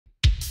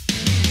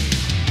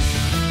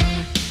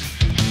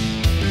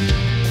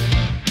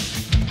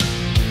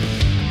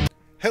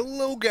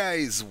Hello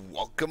guys,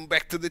 welcome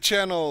back to the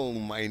channel.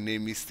 My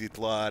name is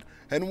TituElite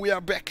and we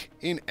are back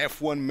in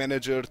F1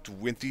 Manager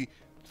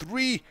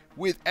 23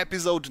 with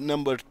episode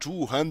number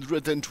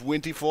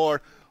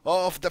 224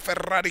 of the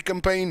Ferrari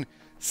campaign,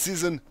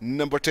 season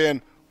number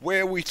 10,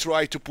 where we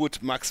try to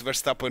put Max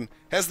Verstappen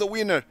as the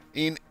winner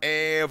in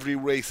every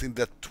race in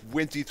the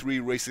 23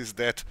 races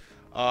that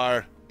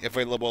are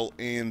available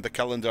in the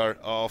calendar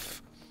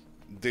of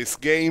this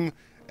game,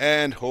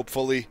 and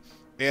hopefully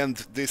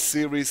end this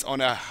series on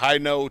a high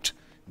note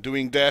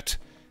doing that,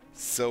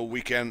 so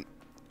we can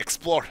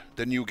explore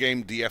the new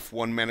game, the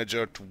F1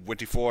 Manager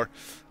 24.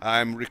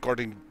 I'm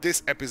recording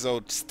this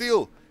episode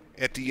still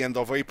at the end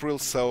of April,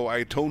 so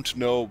I don't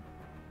know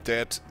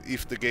that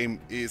if the game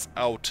is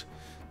out,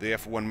 the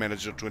F1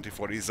 Manager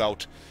 24 is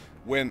out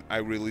when I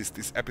release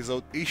this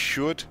episode. It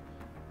should,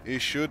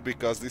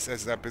 because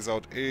this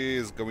episode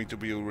is going to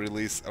be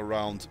released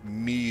around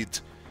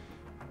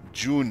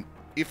mid-June,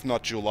 if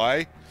not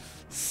July.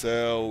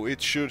 So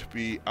it should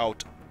be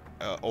out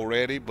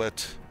already,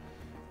 but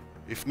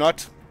if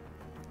not,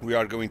 we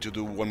are going to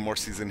do one more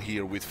season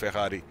here with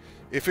Ferrari.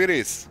 If it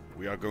is,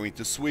 we are going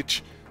to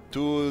switch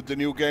to the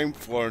new game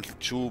for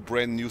two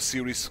brand new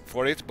series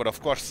for it, but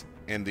of course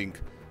ending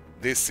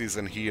this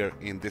season here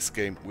in this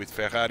game with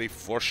Ferrari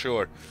for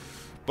sure.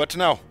 But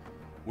now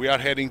we are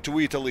heading to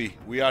Italy,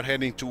 we are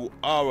heading to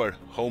our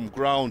home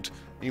ground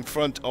in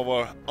front of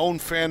our own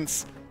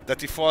fans, the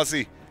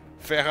Tifosi,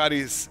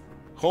 Ferrari's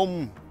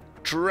home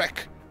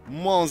track,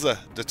 Monza,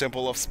 the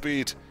Temple of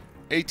Speed,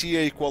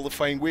 ATA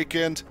qualifying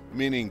weekend,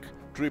 meaning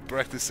 3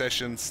 practice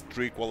sessions,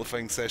 3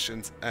 qualifying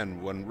sessions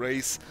and 1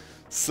 race.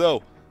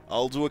 So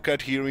I'll do a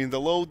cut here in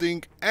the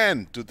loading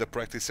and do the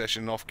practice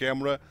session off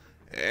camera,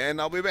 and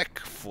I'll be back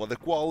for the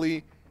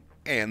quali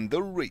and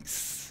the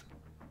race.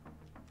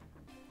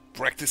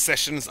 Practice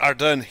sessions are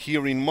done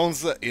here in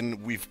Monza,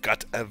 and we've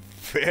got a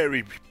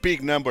very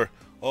big number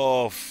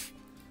of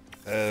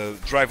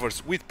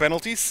drivers with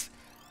penalties.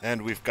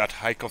 And we've got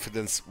high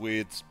confidence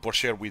with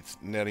Pourchaire with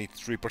nearly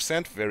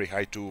 3%, very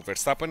high to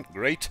Verstappen,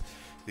 great.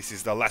 This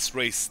is the last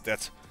race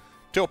that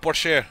Theo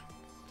Pouchaire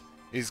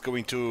is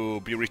going to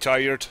be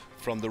retired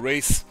from the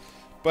race,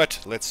 but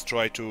let's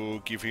try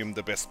to give him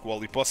the best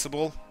quality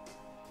possible.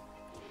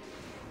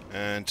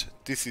 And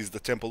this is the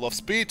Temple of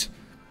Speed,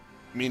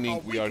 meaning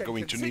we are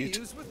going to need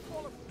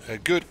a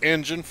good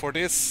engine for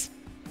this.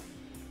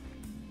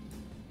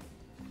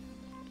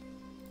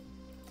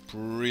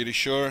 Pretty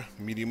sure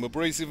medium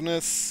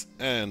abrasiveness,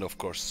 and of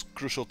course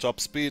crucial top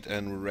speed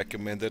and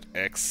recommended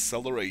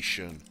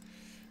acceleration.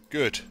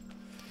 Good.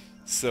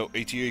 So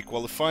ATA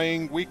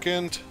qualifying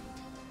weekend,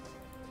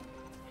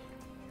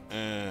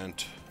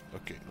 and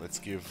okay, let's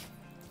give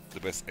the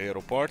best aero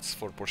parts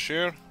for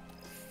Pourchaire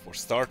for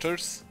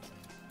starters.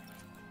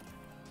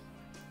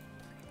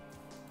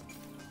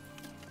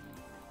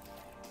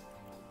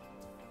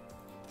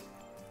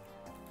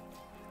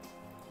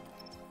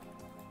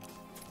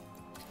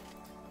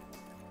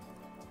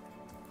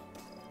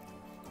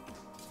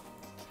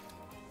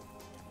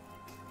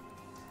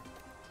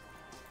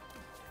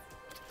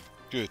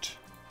 Good.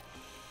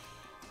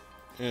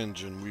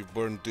 Engine, we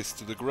burned this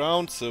to the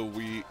ground, so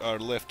we are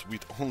left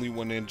with only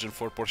one engine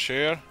for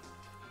Pourchaire.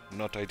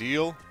 Not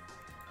ideal.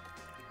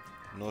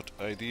 Not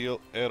ideal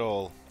at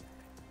all.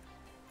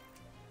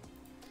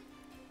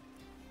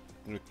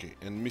 Okay,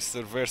 and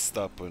Mr.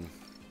 Verstappen.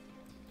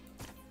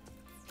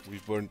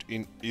 We've burned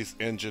in his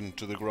engine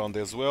to the ground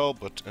as well,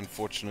 but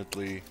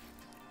unfortunately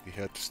he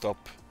had to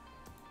stop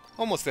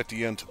almost at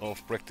the end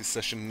of practice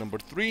session number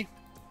 3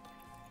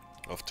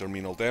 of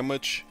terminal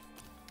damage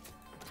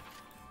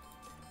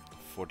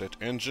for that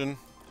engine.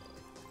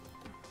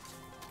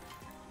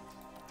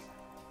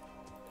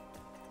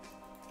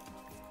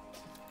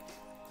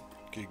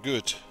 Okay,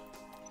 good.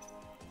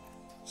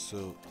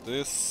 So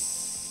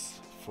this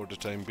for the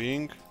time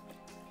being.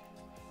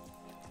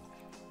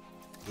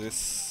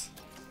 This.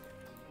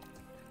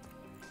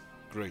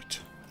 Great.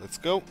 Let's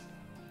go.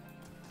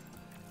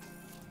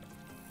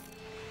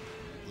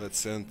 Let's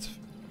send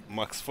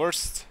Max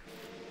first.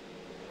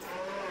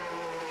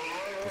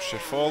 Pourchaire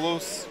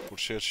follows.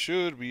 Pourchaire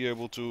should be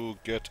able to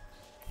get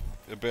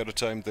a better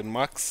time than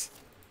Max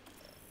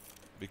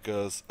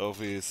because of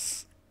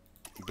his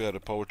better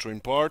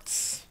powertrain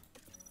parts.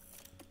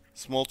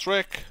 Small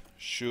track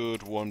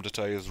should warm the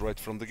tires right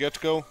from the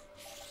get-go.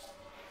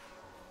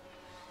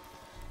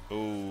 Oh,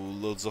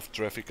 loads of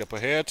traffic up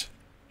ahead.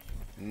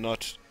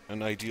 Not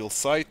an ideal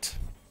sight.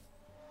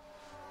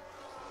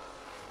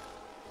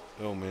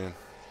 Oh man.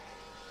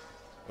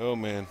 Oh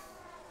man.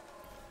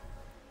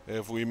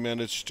 Have we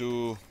managed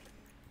to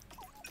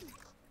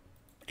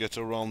get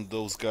around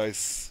those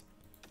guys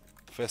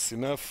fast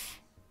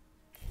enough?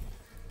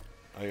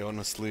 I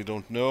honestly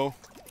don't know.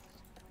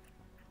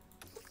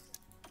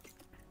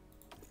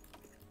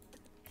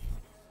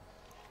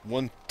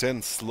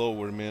 .110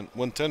 slower, man.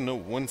 110, no,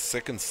 1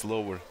 second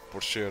slower,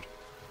 Pourchaire.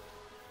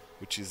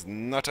 Which is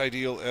not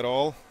ideal at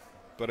all,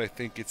 but I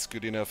think it's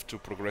good enough to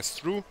progress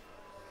through.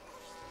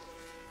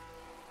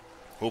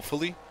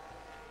 Hopefully.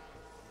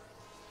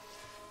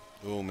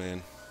 Oh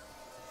man.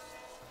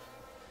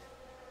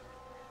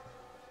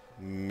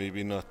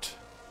 Maybe not.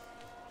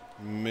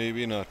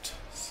 Maybe not.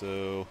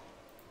 So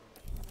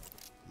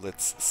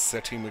let's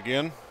set him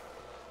again.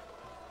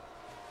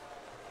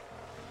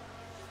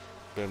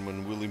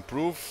 Berman will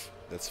improve,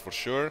 that's for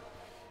sure.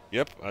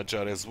 Yep,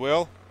 Ajar as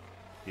well.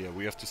 Yeah,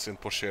 we have to send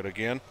Pourchaire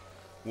again.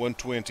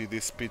 120,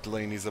 this pit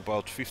lane is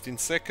about 15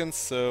 seconds,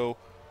 so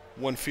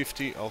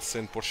 150 I'll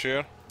send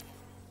Pourchaire.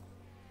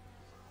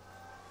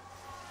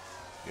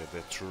 Yeah,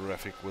 that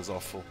traffic was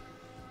awful.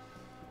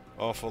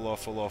 Awful,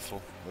 awful,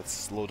 awful. Let's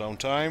slow down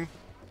time.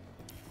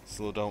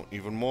 Slow down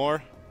even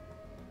more.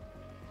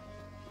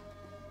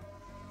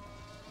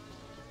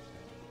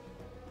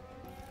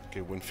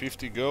 Okay,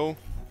 150, go.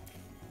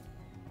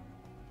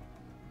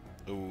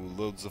 Oh,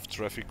 loads of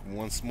traffic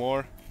once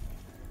more.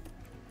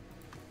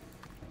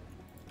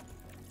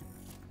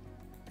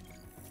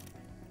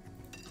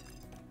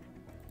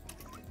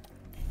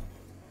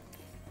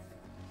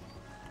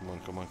 Come on,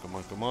 come on, come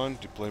on, come on.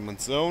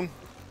 Deployment zone.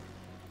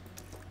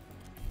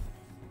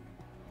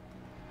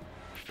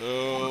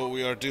 Oh,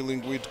 we are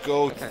dealing with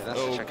goat. Okay, that's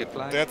oh, a checkered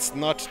flag. That's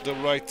not the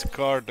right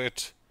car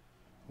that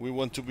we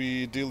want to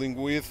be dealing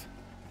with.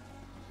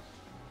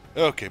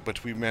 Okay,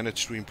 but we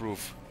managed to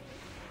improve.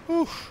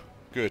 Whew,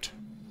 good.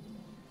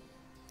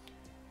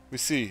 We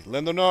see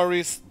Lando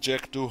Norris,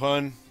 Jack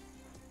Doohan,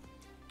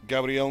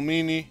 Gabriel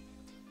Mini,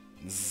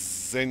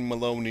 Zane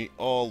Maloney,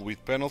 all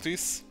with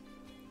penalties.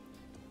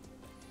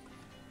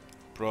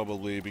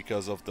 Probably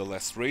because of the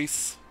last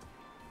race.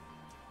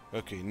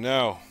 Okay,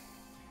 now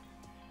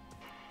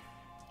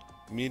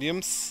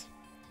mediums,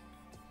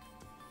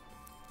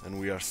 and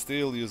we are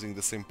still using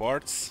the same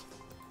parts.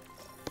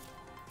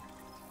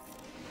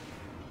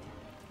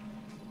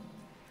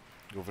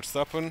 Go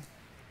Verstappen.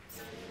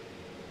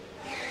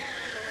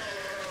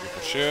 Go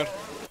Pourchaire.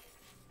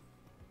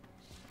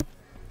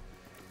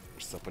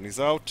 Verstappen is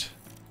out.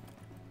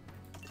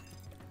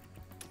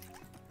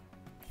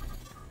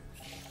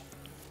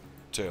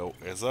 Theo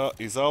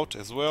is out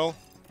as well.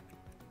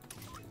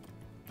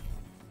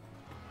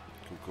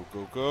 Go, go,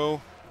 go,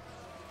 go.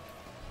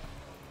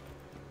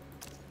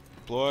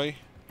 Deploy.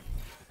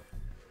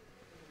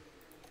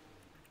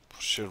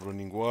 Pourchaire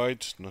running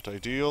wide, not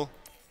ideal.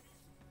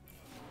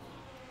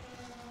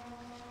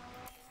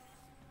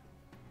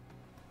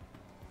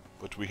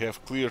 But we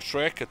have clear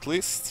track at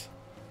least.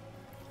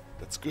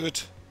 That's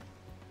good.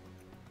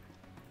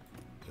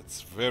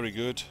 That's very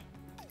good.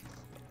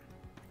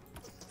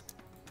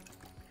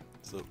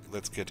 So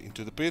let's get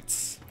into the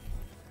pits.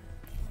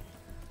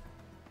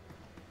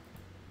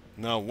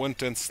 Now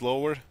 1/10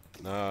 slower.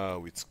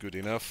 Now it's good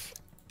enough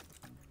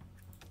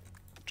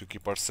to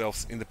keep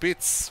ourselves in the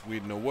pits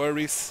with no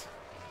worries.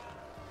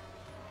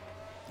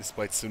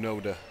 Despite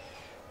Tsunoda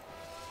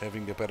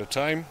having a better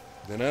time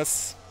than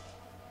us.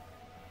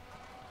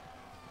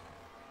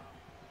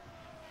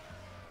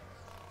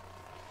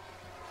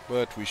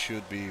 But we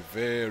should be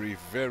very,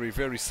 very,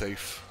 very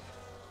safe.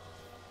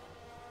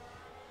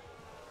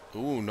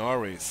 Ooh,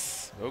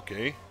 Norris.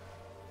 Okay.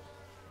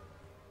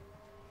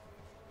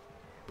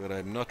 But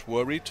I'm not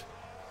worried.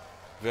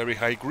 Very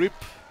high grip.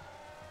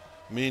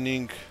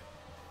 Meaning,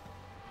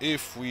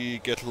 if we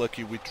get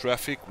lucky with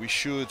traffic, we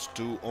should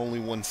do only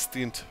one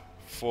stint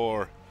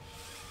for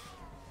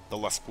the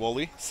last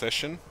quali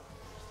session.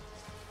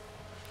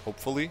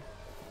 Hopefully.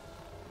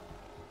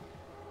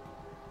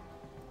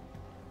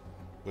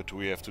 But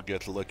we have to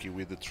get lucky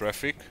with the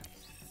traffic.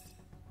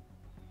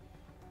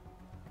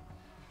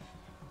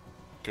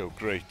 Go,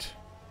 great.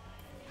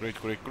 Great,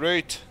 great,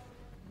 great.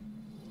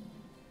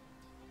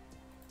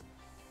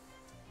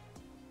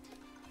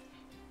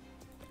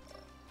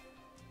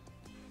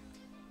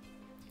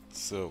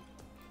 So,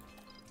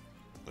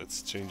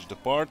 let's change the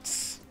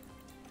parts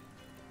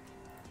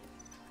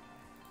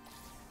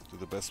to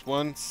the best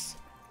ones.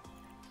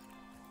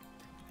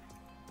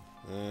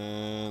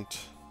 And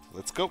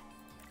let's go.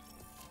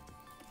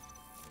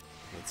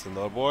 Let's send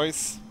our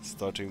boys,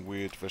 starting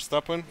with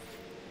Verstappen,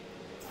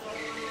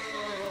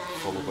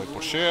 followed by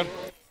Pourchaire.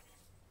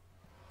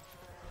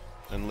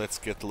 And let's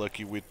get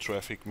lucky with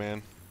traffic,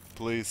 man.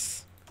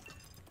 Please,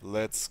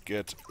 let's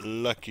get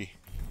lucky.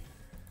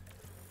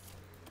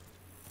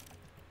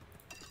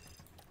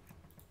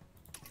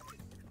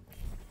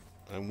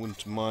 I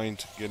wouldn't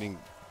mind getting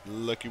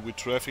lucky with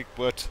traffic,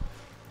 but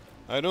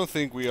I don't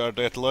think we are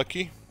that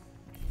lucky.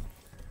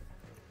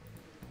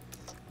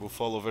 We'll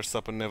follow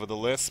Verstappen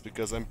nevertheless,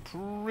 because I'm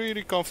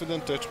pretty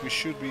confident that we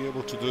should be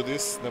able to do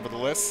this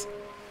nevertheless.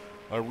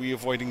 Are we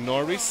avoiding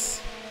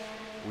Norris?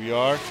 We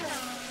are.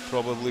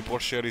 Probably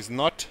Pourchaire is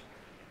not.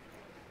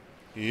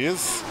 He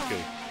is.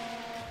 Okay.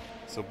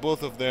 So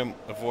both of them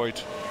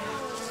avoid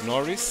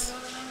Norris.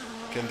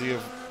 Can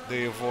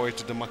they avoid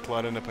the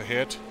McLaren up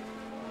ahead?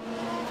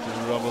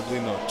 Probably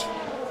not.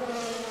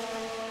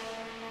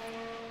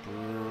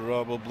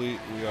 Probably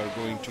we are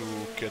going to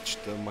catch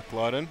the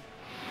McLaren.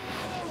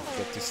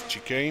 Got this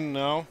chicane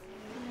now.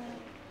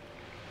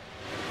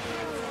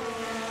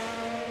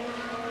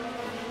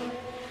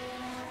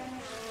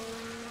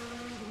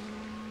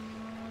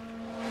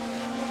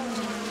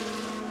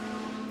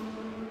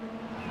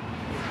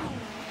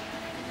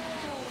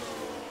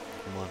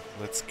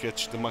 Let's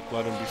catch the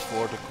McLaren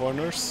before the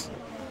corners.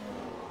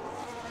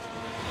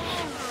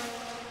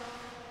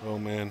 Oh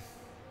man.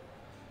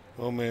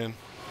 Oh man.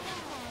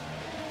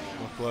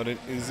 McLaren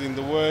is in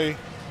the way.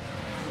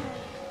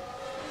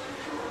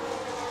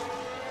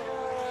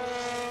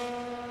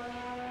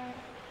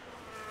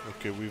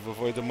 Okay, we've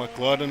avoided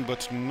McLaren,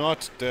 but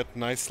not that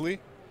nicely.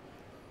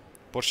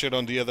 Pourchaire,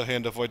 on the other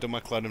hand, avoided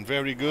McLaren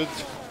very good.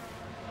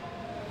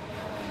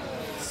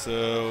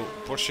 So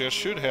Pourchaire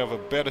should have a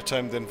better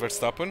time than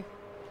Verstappen,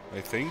 I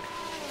think.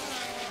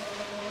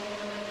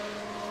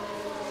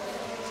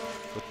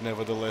 But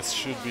nevertheless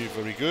should be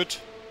very good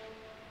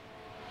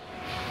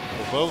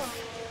for both.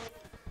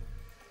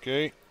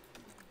 Okay.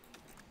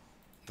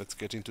 Let's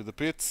get into the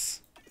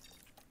pits.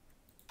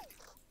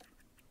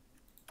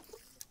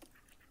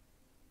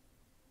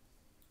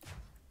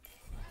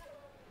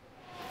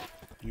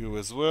 You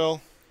as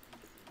well.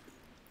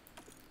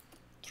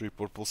 3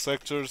 purple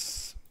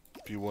sectors.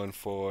 P1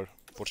 for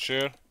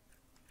Pourchaire.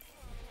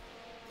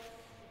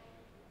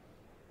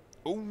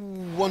 Oh,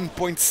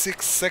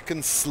 1.6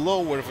 seconds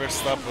slower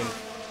Verstappen.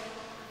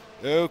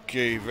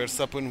 Okay,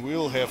 Verstappen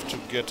will have to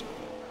get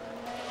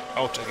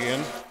out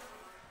again.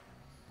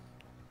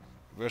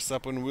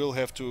 Verstappen will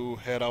have to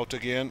head out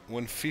again.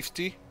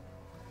 150.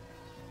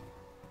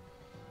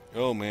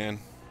 Oh man.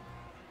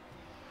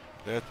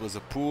 That was a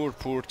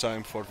poor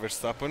time for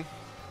Verstappen.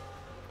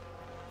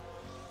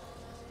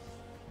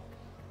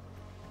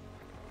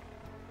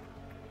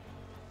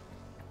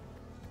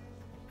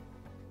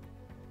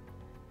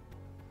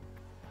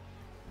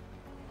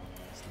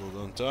 Slow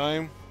down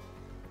time.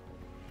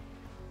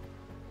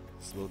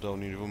 Slow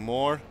down even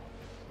more.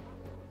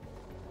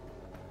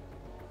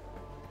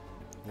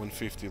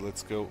 150,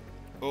 let's go.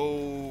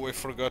 Oh, I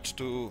forgot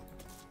to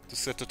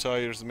set the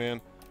tires,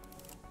 man.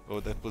 Oh,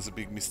 that was a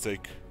big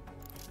mistake.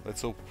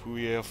 Let's hope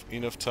we have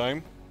enough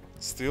time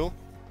still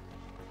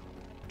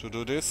to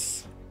do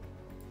this.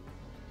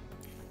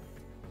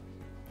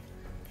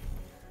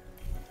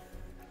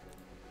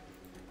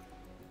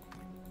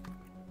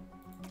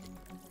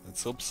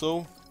 Let's hope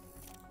so.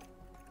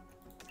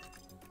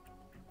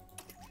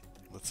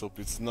 Let's hope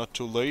it's not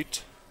too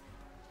late.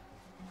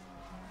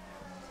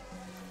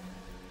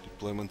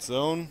 Deployment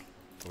zone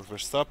for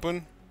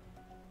Verstappen.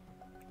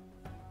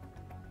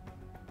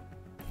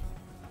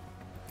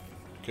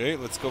 Okay,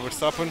 let's go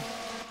Verstappen.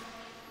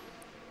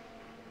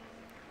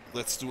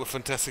 Let's do a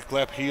fantastic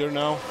lap here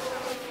now.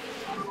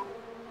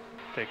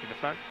 Taking the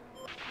front.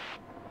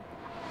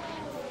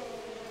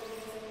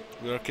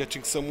 We are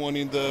catching someone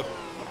in the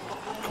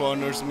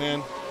corners,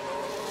 man.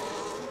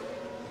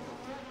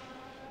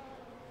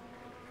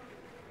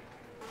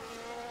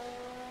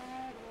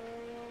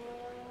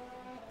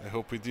 I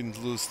hope we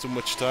didn't lose too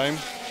much time.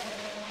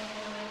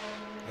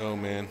 Oh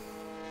man.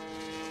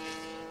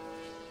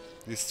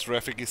 This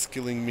traffic is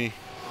killing me.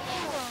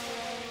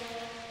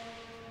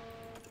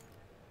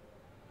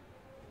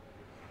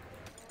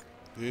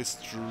 This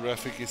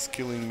traffic is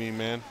killing me,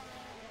 man.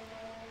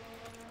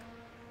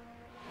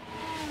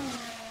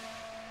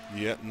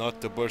 Yeah,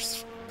 not the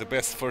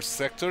best first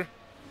sector.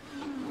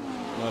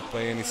 Not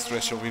by any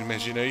stretch of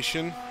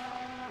imagination.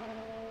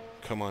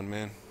 Come on,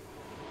 man.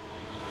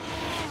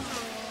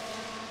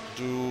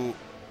 Do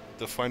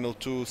the final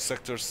 2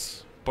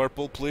 sectors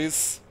purple,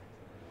 please.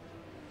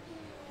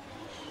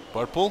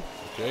 Purple,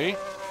 okay.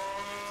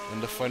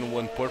 And the final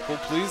one purple,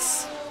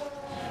 please.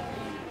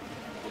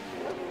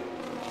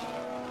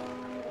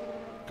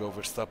 Go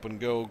Verstappen,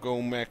 go,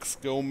 go Max,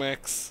 go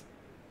Max.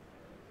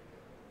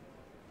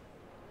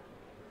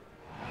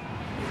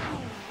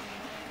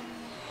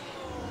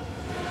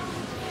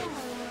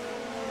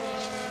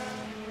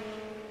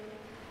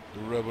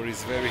 The rubber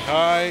is very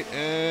high,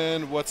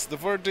 and what's the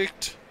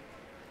verdict?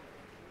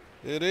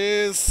 It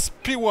is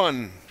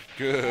P1.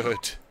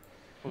 Good.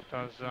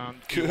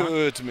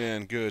 Good,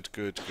 man. Good.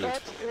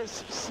 That is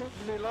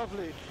simply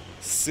lovely.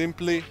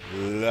 Simply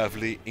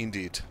lovely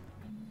indeed.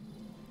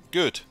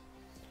 Good.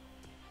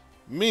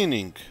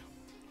 Meaning,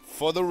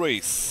 for the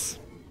race,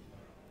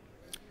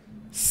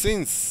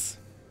 since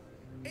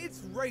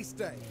it's race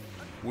day,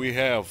 we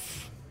have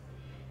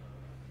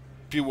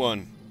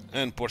P1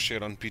 and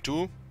Pourchaire on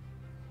P2,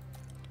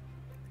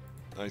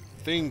 I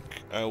think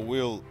I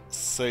will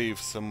save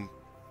some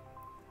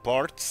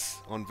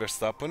parts on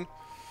Verstappen.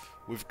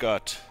 We've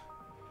got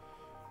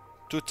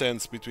 2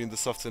 10s between the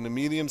softs and the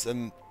mediums,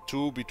 and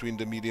 2 between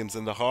the mediums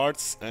and the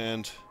hards,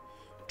 and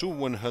 2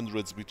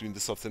 100s between the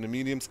softs and the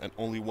mediums, and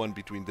only 1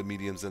 between the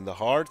mediums and the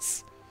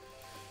hards.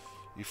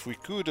 If we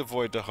could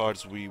avoid the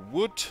hards, we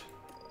would.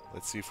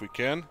 Let's see if we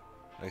can.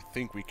 I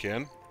think we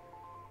can.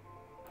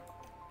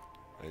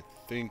 I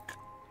think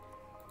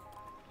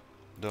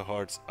the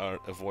hards are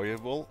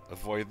avoidable.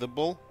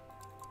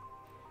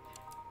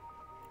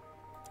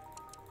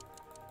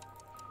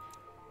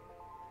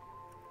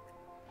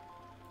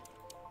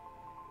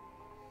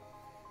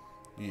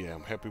 Yeah,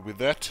 I'm happy with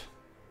that.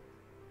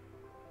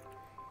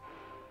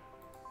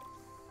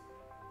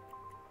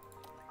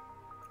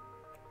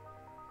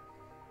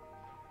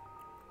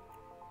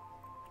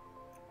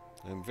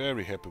 I'm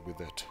very happy with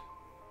that.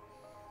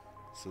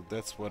 So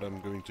that's what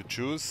I'm going to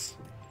choose.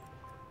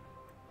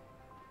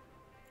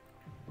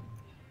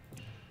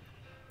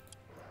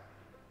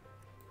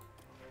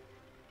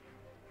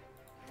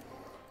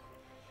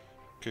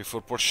 Okay,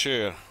 for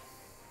pourchaire,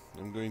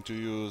 I'm going to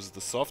use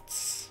the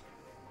softs.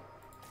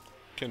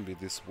 Can be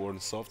this worn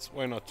softs.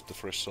 Why not the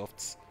fresh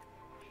softs?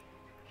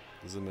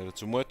 Doesn't matter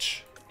too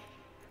much.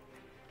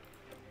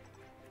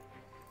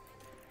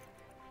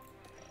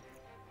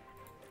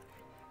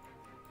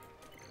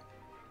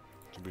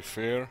 To be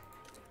fair.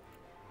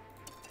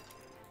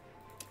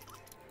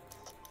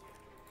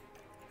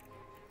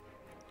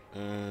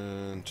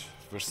 And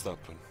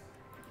Verstappen.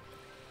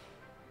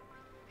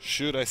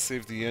 Should I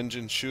save the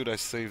engine? Should I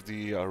save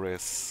the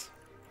RS?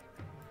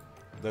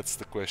 That's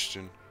the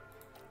question.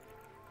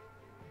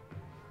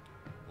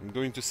 I'm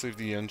going to save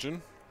the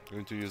engine. I'm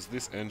going to use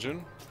this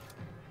engine.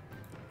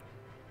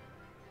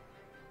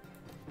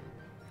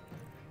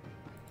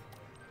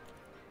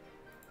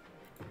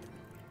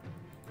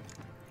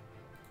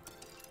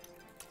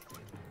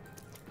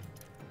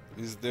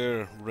 Is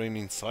there rain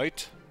in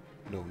sight?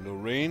 No, no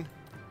rain.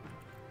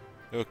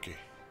 Okay.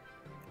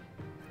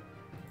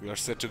 We are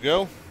set to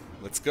go.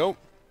 Let's go.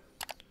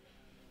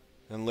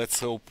 And let's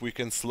hope we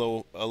can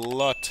slow a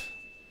lot.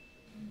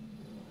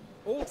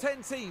 All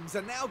 10 teams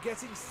are now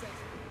getting set.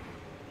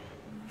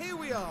 Here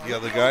we are. The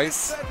other guys.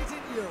 Circuit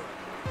in Europe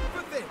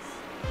for this.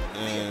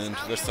 And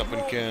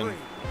Verstappen can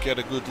get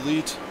a good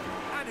lead.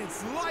 And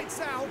it's lights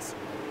out,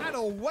 and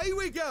away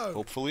we go.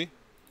 Hopefully.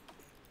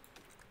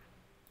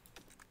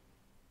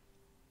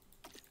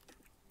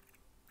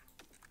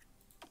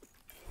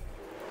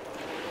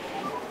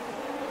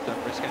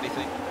 Don't risk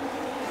anything.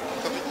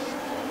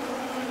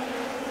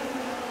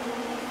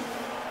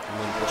 And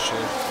then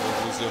Pouchaire,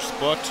 don't lose your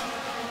spot.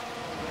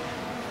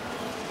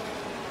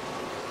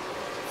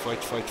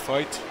 Fight, fight,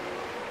 fight.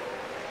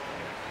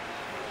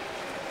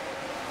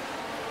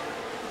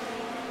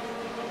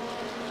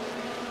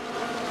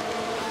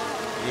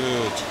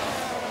 Good.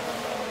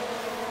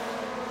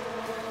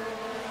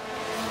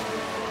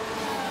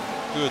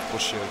 Good,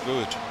 Pouchaire,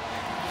 good.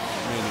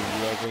 Meaning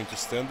we are going to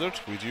standard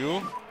with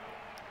you.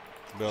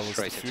 Balance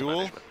the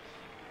fuel.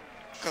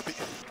 Copy.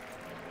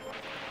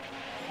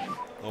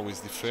 Always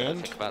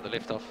defend. Think about the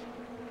liftoff.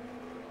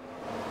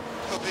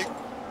 Copy.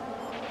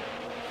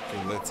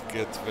 Okay, let's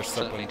get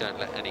Certainly Verstappen don't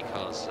let any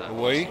cars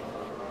away.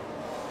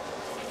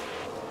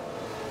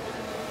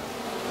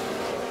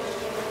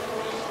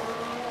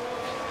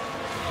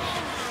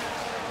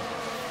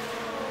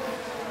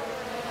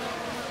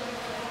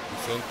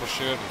 Defend,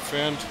 Pouchaire,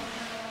 defend.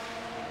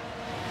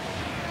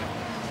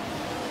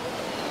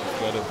 We've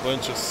got a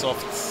bunch of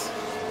softs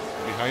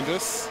behind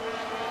us.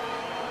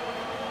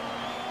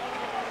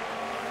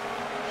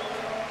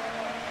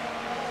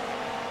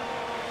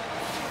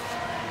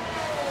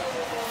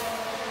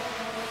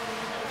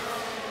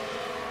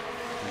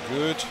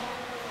 Good.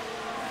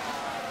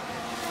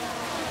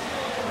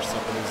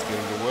 Verstappen is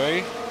getting away.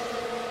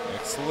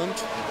 Excellent.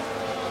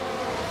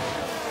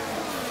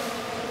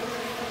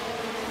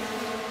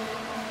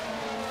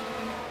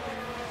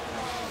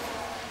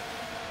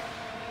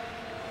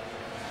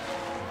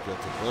 We've got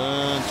a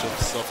bunch of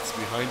softs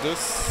behind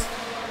us.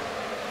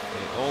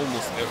 And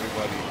almost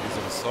everybody is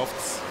on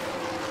softs.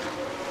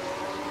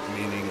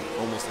 Meaning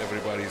almost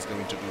everybody is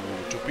going to do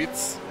 2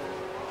 pits.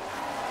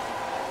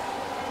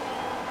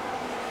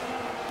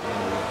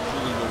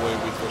 Pulling away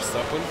with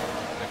Verstappen.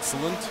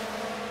 Excellent.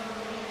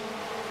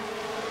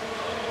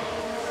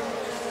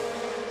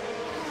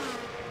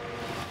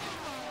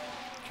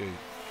 Okay,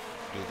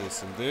 do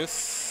this and this.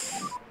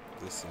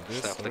 This and this.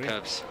 Stay off the sorry.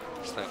 curbs.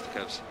 Stay off the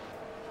curbs.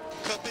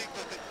 Copy,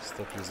 copy.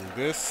 Stop using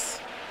this.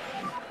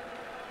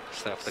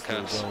 Stay off the Slow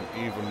curbs. down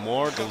even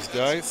more, those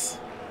guys.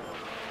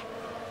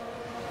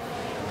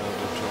 Now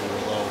that you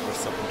allow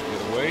Verstappen to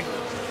get away.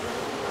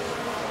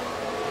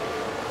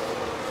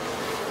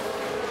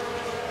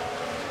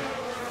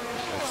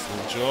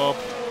 Excellent job.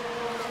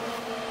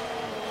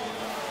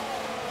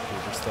 Okay,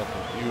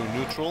 Verstappen, you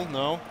neutral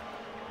now.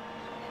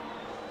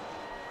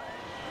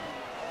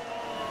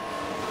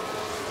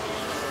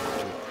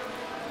 Okay,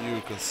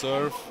 you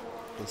conserve. On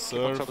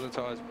Conserve. top of the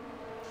tyres.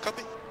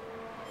 Copy.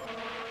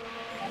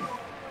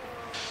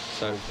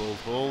 So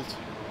Hold.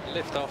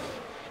 lift off.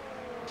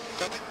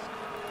 Copy.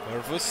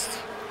 Harvest.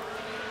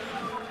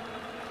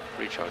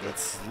 Recharge.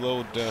 Let's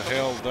slow the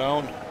hell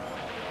down.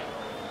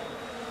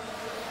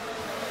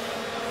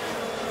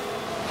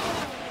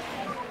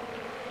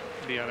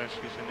 DRS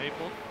is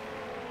enabled.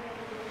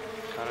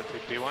 Currently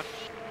P1.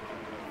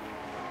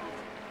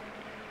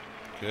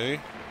 Okay.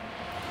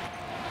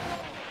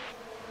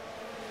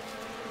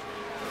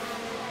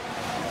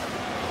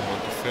 Come on,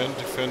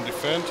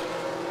 defend.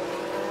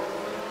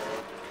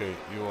 Okay,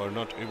 you are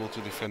not able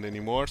to defend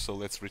anymore, so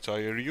let's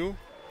retire you.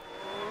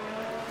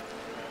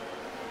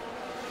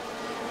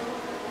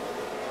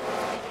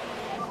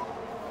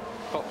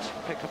 Box,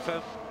 pit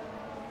confirm.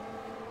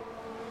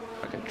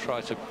 Okay,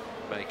 try to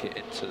make it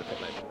into the pit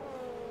lane.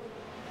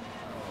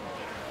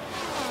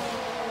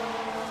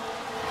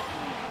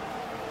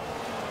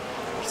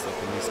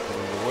 Verstappen is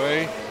pulling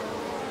away.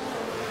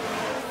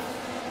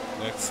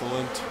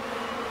 Excellent.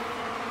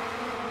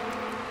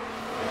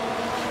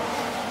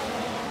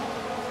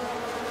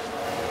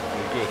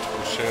 Very good.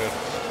 Pouchaire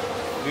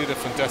did a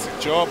fantastic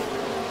job.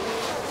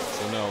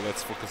 So now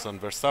let's focus on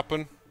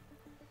Verstappen.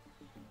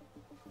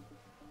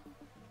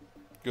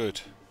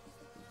 Good.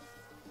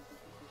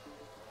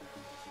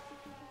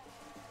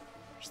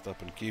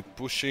 Verstappen, keep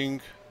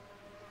pushing.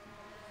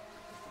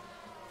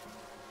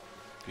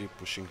 Keep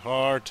pushing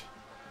hard.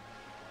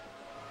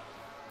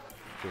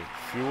 Okay,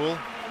 fuel.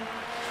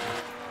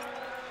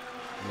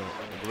 No,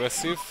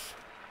 aggressive.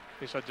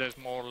 We suggest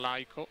more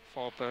Lyco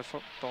for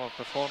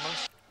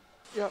performance.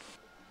 Yep.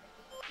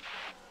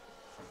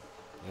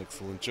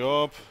 Excellent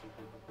job.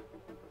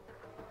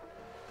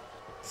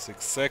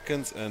 6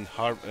 seconds and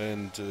hard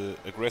and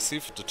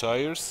aggressive to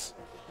tires.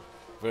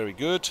 Very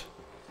good.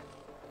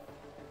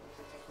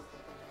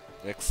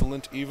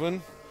 Excellent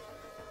even.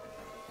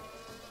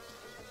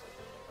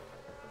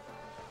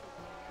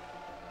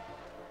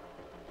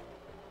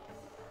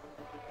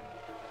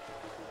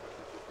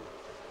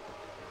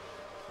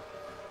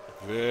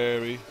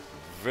 Very,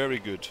 very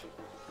good.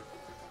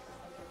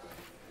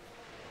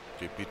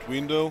 Okay, pit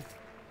window.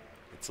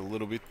 It's a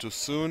little bit too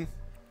soon.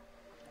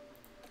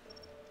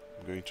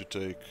 I'm going to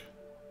take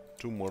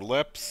 2 more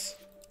laps.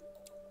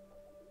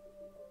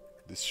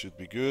 This should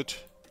be good.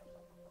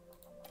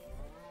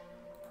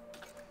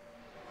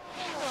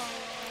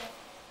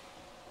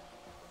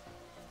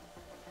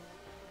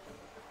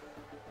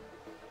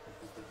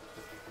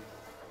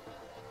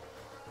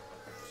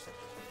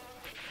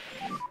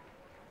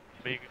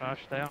 Big rush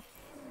there.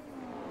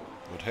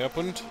 What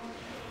happened?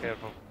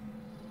 Careful.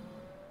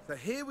 So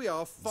here we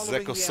are following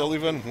Zach the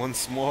O'Sullivan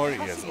once more. Yes,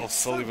 Passing it so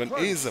O'Sullivan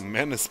close. is a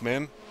menace,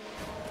 man.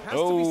 Has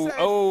to be said,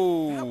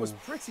 Oh, that oh. was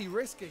pretty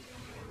risky.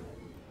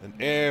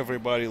 And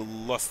everybody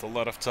lost a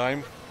lot of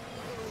time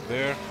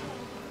there.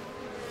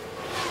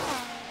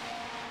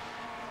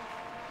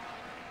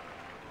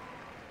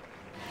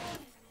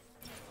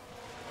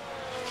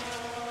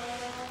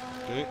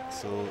 Okay,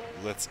 so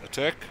let's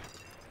attack.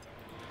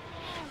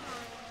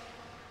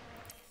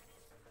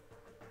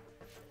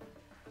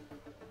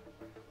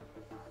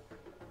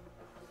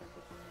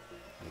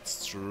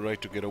 Let's try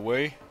to get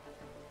away.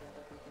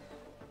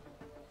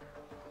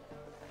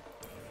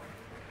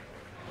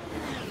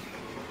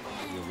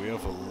 Yeah, we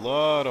have a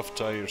lot of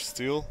tires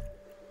still.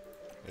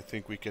 I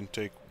think we can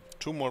take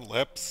 2 more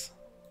laps.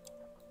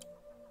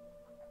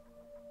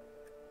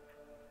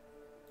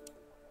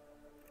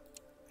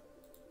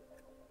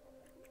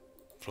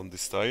 From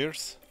these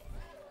tires.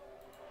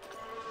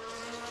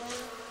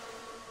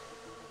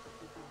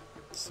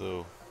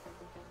 So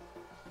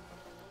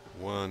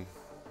 1,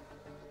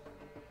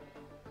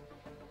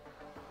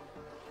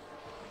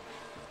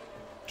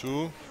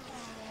 2.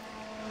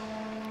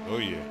 Oh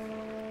yeah.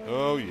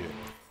 Oh yeah.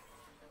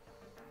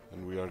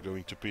 And we are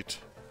going to pit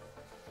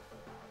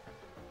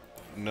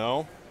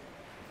now.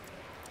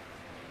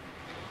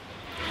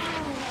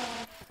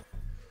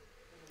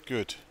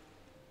 Good.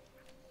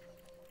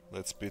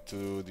 Let's pit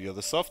to the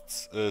other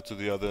softs, to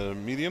the other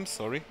mediums,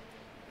 sorry.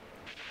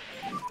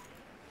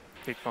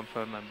 Big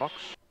confirm and box.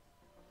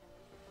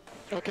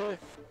 Okay.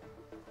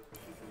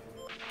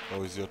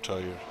 How is your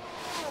tire?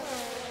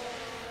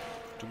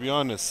 To be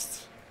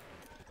honest,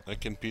 I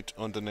can pit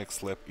on the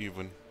next lap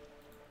even.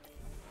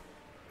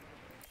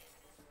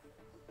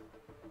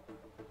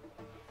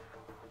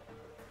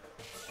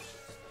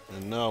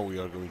 And now we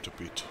are going to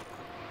pit.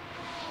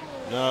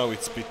 Now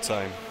it's pit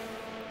time.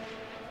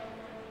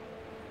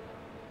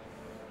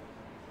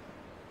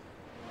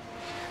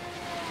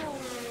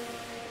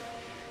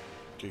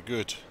 Okay,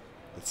 good.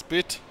 Let's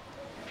pit.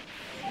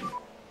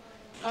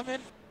 I'm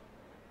in.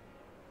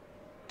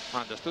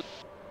 Understood.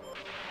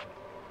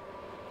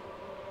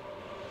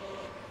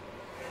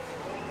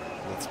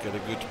 Let's get a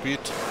good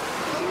pit.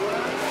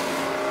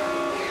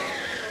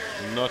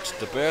 Not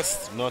the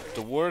best, not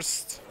the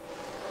worst.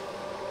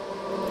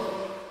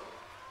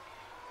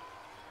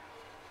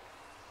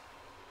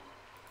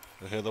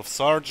 Ahead of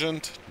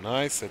Sargent.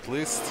 Nice, at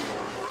least.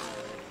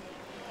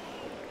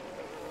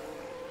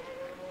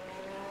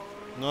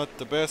 Not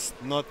the best,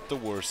 not the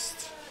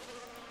worst.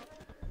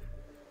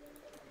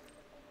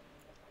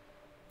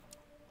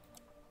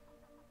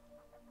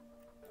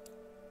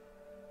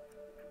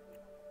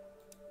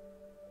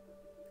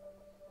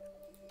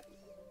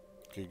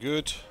 Okay,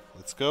 good.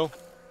 Let's go.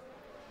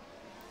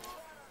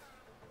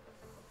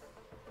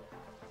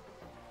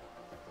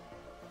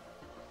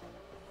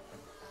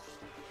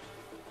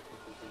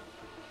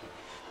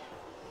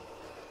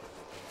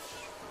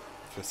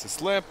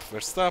 Fastest lap,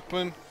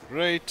 Verstappen,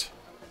 great.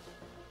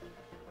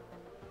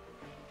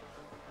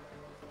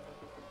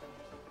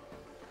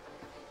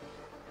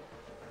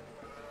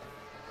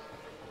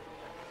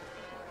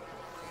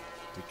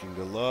 Taking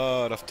a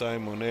lot of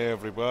time on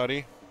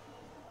everybody.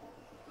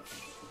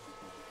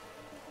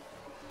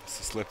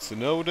 Fastest lap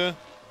Tsunoda.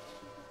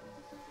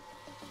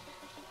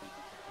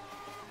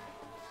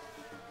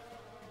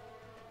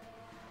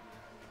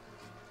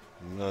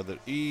 Another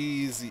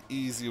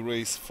easy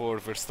race for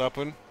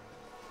Verstappen.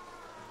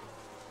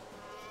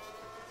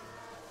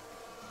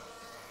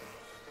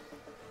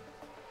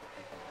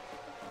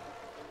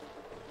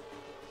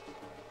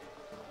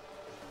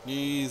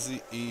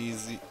 Easy,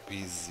 easy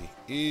peasy.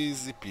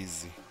 Easy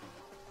peasy.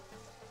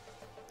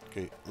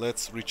 Okay,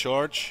 let's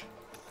recharge.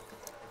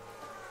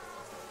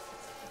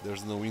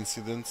 There's no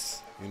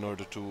incidents in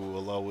order to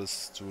allow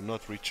us to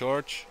not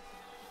recharge.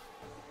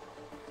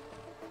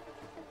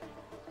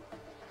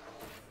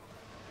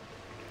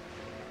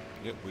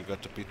 Yep, we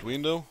got the pit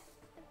window.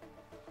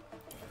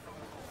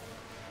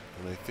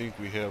 And I think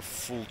we have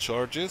full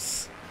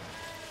charges.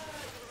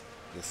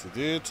 Yes, we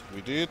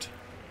did.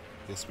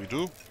 Yes, we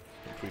do.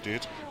 Yes, we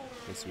did.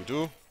 Yes, we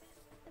do.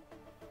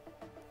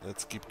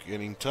 Let's keep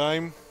getting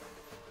time.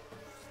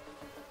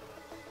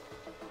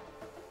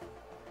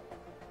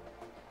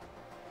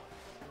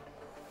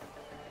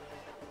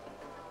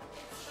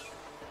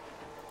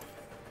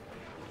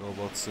 How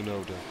about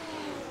Tsunoda?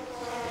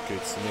 Okay,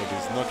 Tsunoda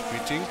is not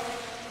pitting.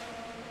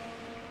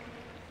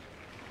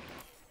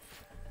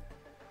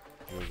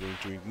 We're going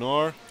to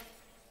ignore.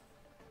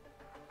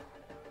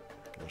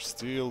 We're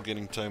still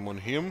getting time on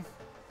him.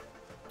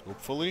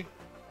 Hopefully.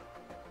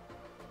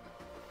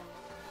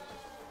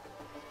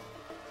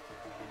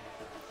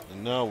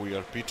 And now we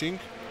are pitting.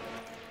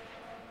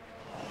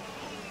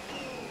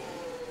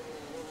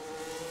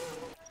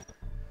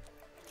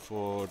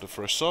 For the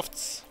fresh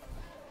softs.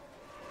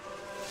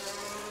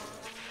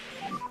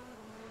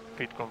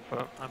 Pit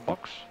confirm and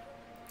box.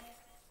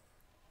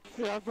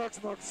 Yeah, box.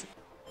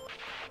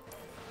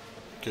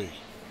 Okay.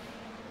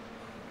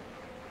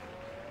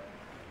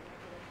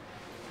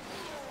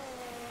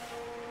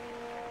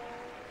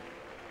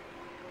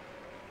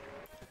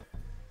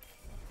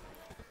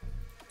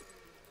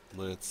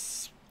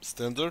 Let's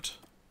standard.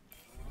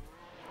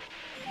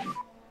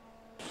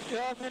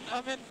 Yeah,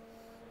 I'm in.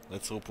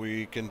 Let's hope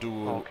we can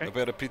do Okay. a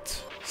better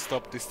pit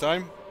stop this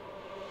time.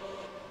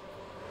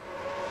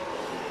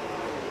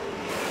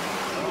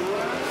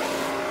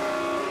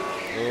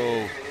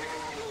 Oh,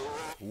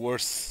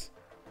 worse.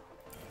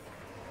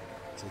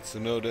 So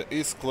Tsunoda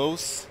is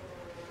close,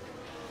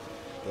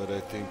 but I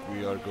think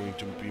we are going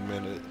to be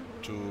managed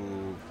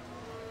to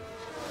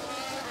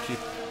keep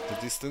the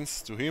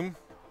distance to him.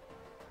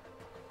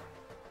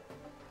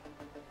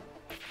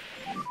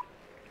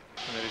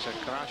 There is a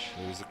crash.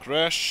 There is a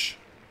crash.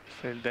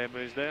 Field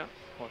debris is there.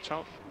 Watch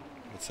out.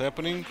 What's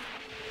happening?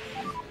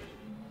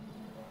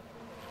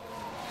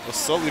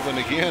 O'Sullivan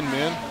again,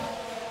 man.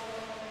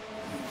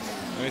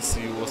 I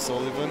see you,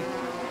 O'Sullivan.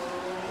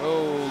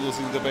 Oh,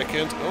 losing the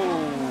backhand.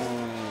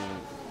 Oh,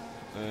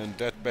 and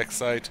that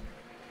backside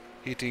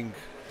hitting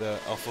the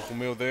Alfa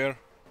Romeo there.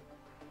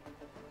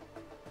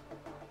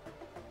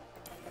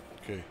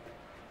 Okay.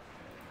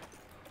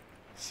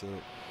 So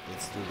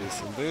let's do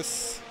this and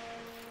this.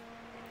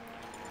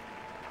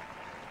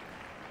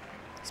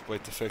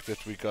 Despite the fact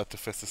that we got the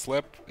fastest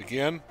lap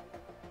again.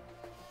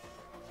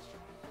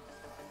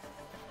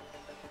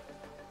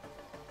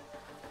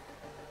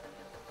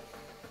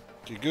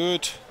 Okay,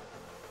 good.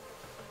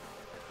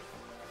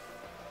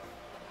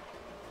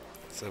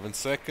 7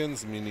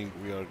 seconds, meaning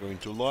we are going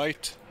to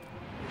light.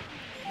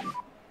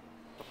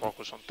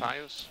 Focus on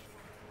tires.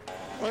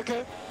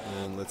 Okay.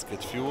 And let's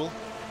get fuel.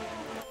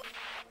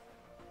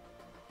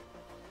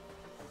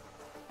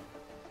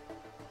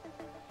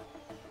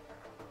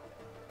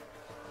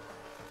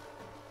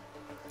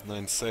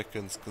 Nine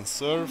seconds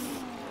conserve.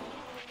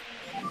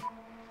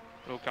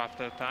 Look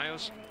after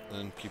tires.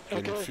 And keep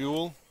getting Okay.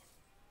 fuel.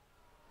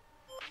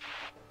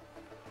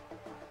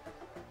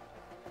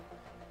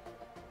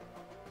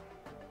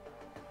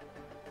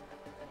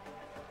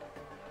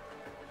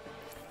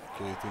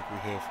 Okay, I think we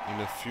have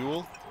enough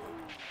fuel.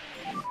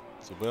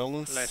 So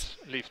balance. Let's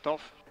lift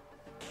off.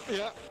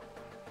 Yeah.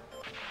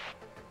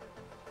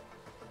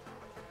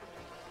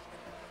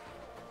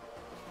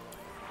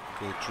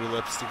 Okay, 3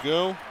 laps to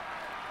go.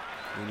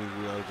 Meaning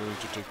we are going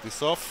to take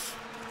this off.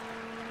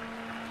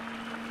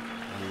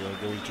 And we are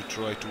going to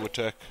try to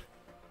attack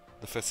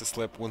the fastest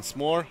lap once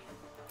more.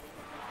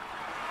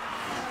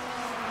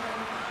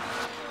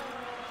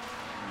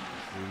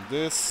 Doing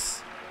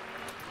this.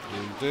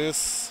 Doing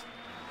this.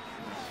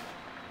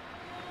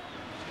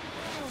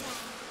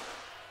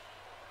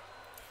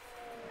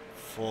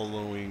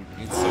 Following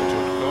inside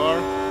your car.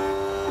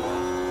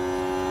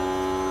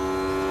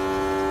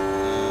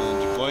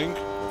 And deploying.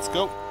 Let's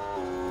go.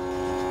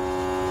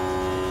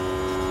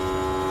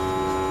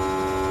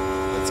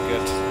 Let's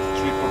get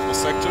 3 purple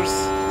sectors.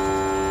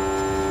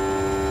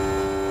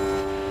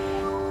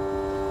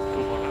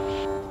 2 more laps.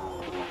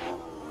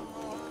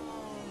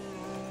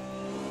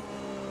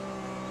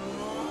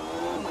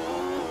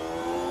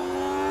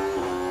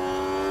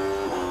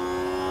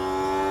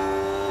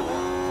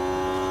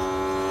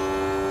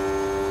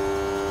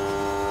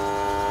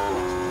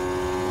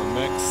 Come on,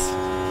 Max.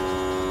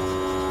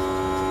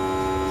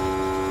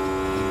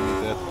 Give me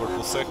that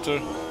purple sector.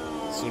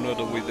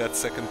 Tsunoda with that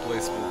second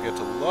place will get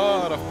a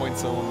lot of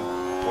points on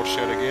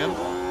pourchaire again.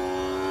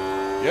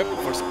 Yep,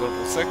 first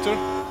purple sector.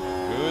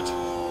 Good.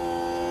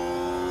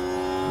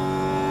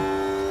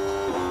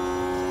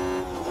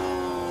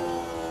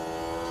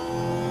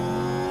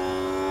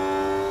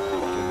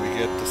 Can we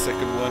get the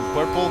second one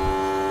purple?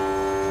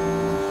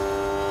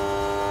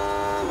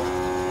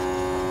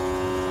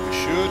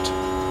 should.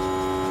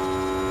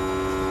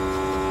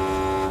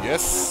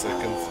 Yes,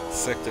 second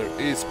sector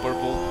is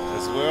purple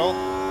as well.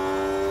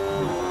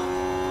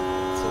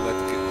 So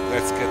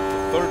let's get the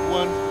third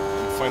one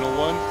and final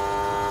one.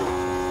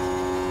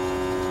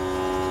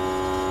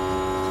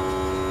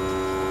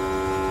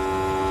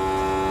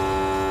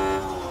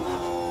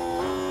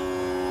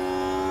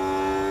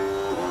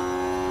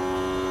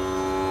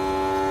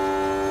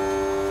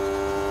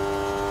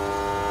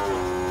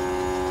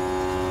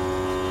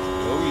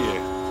 Oh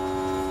yeah,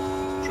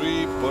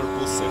 3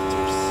 purple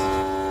sectors,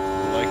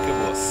 like a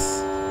boss.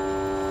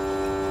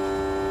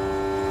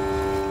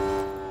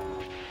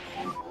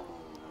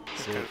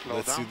 So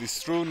let's see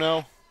this through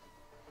now.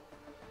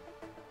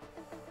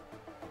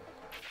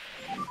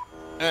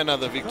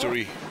 Another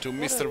victory to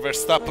Mr.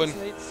 Verstappen.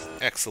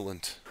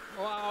 Excellent.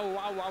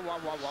 Wow.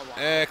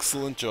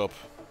 Excellent job.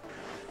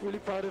 Really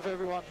proud of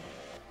everyone.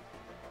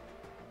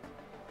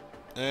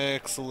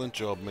 Excellent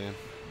job, man.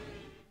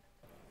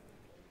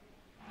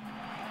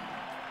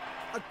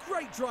 A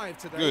great drive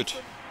today.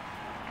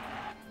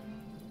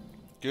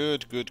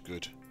 Good.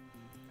 Good.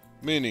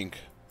 Meaning,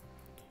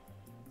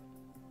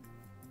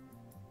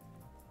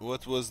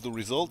 what was the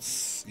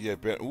results? Yeah,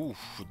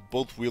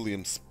 both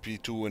Williams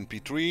P2 and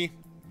P3,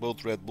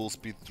 both Red Bulls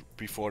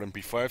P4 and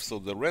P5. So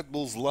the Red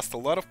Bulls lost a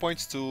lot of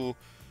points to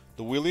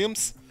the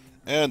Williams,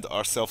 and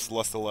ourselves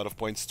lost a lot of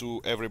points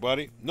to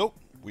everybody. Nope,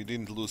 we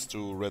didn't lose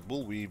to Red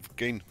Bull. We've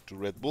gained to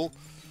Red Bull,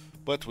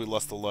 but we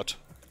lost a lot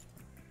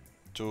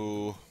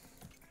to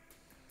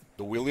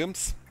the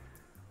Williams.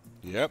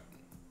 Yep.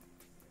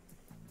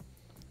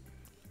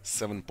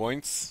 7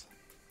 points.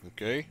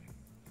 Okay.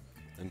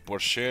 And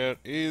pourchaire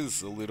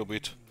is a little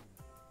bit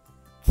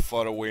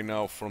far away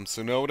now from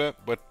Tsunoda,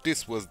 but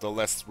this was the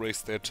last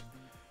race that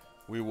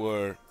we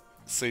were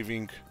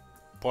saving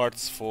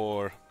parts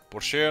for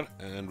pourchaire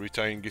and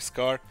retiring his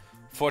car.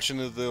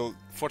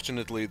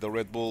 Fortunately, the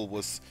Red Bull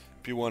was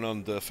P1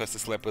 on the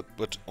fastest lap,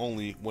 but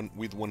only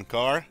with one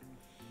car,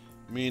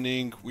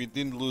 meaning we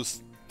didn't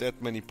lose that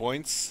many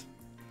points.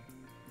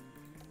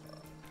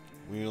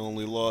 We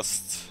only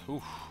lost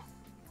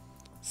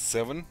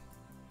 7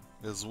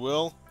 as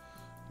well.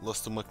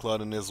 Lost to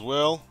Maclaren as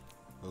well.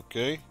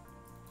 Okay.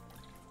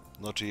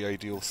 Not the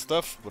ideal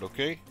stuff, but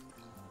okay.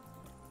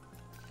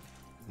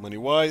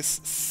 Money-wise,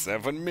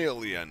 7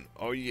 million.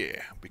 Oh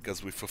yeah,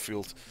 because we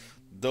fulfilled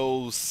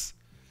those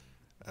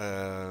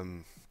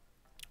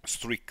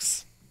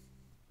streaks.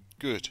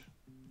 Good.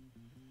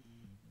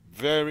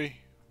 Very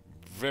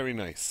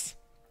nice.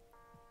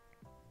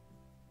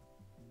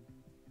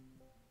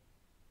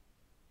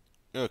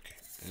 Okay,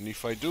 and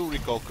if I do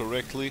recall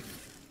correctly,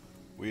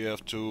 we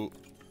have to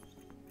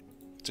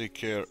take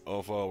care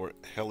of our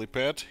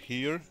helipad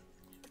here.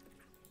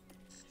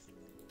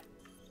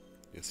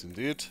 Yes,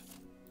 indeed.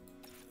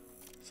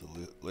 So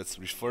let's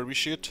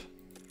refurbish it.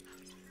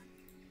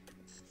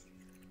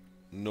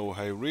 No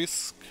high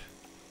risk.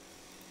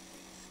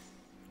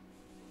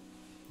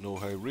 No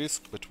high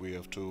risk, but we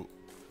have to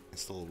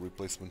install a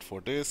replacement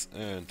for this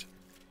and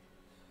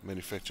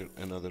manufacture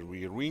another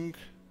rear wing.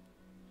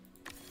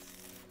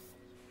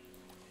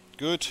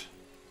 Good.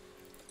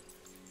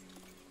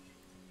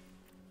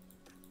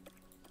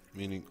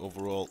 Meaning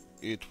overall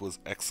it was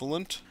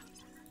excellent.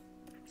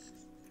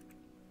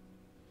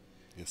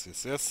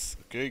 Yes.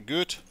 Okay,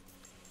 good.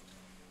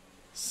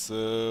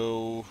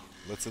 So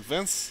let's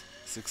advance.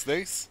 6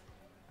 days.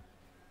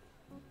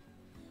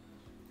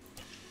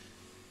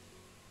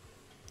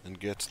 And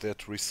get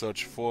that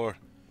research for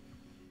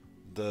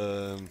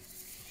the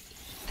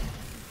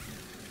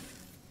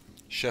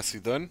chassis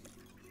done.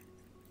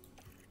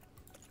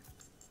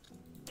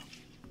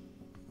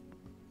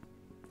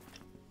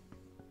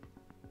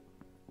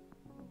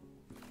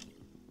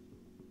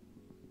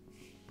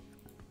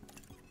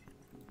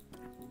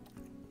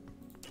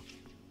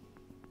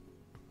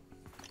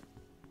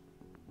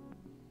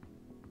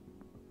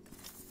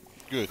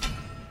 Good.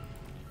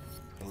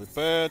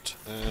 Helipad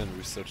and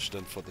research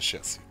done for the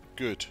chassis.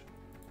 Good.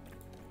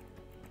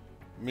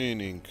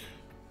 Meaning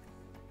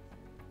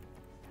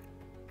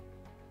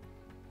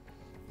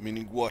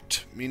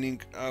what?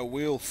 Meaning I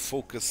will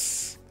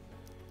focus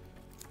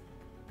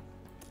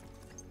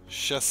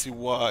chassis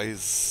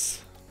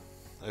wise.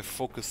 I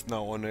focus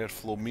now on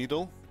airflow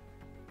middle.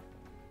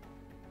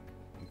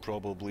 And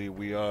probably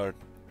we are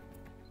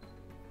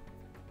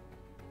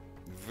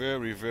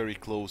very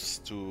close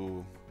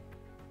to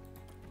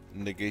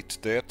negate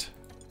that.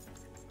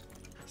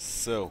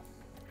 So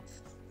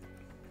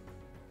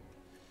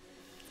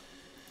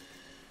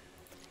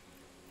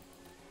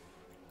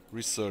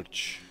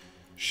research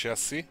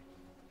chassis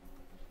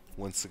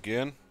once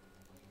again,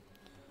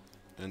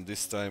 and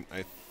this time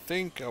I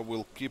think I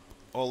will keep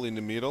all in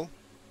the middle.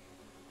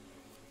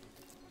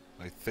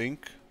 I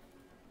think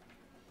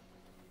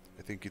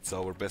it's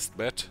our best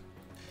bet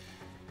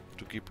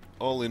to keep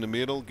all in the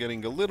middle,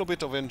 getting a little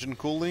bit of engine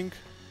cooling.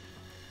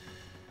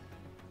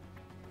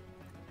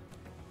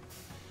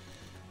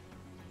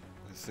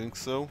 I think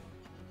so.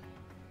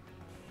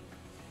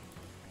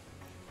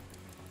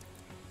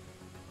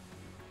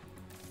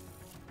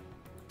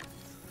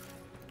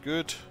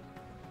 good.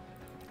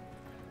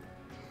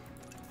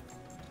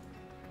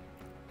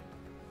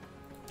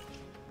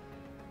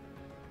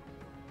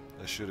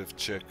 I should have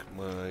checked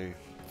my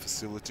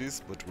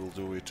facilities, but we'll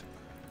do it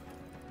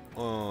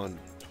on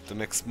the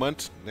next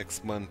month.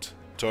 Next month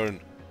turn,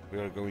 we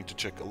are going to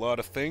check a lot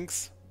of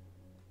things.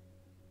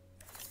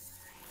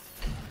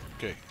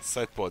 Okay,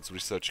 side pods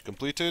research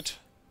completed.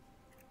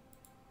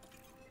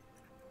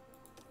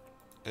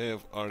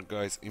 Have our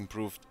guys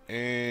improved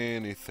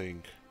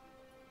anything?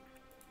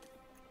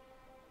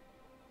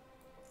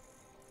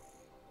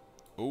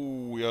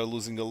 Oh, we are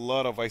losing a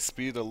lot of high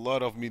speed, a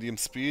lot of medium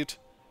speed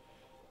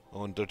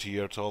on dirty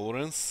air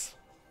tolerance.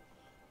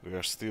 We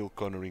are still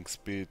cornering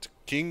speed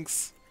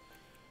kings.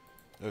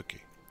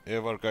 Okay,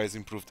 have our guys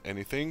improved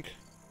anything?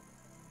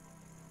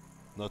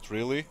 Not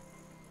really.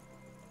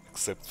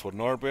 Except for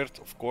Norbert,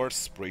 of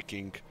course,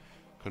 braking,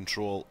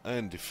 control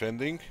and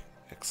defending.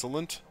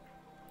 Excellent.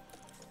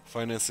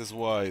 Finances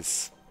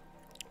wise,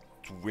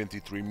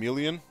 23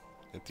 million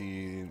at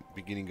the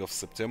beginning of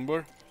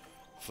September.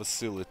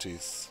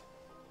 Facilities,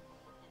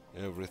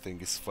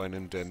 everything is fine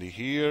and dandy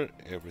here.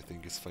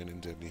 Everything is fine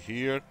and dandy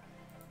here.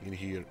 In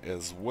here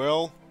as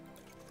well.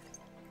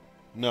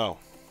 Now,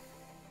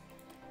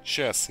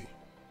 chassis.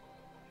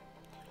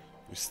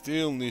 We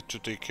still need to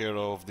take care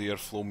of the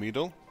airflow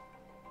middle.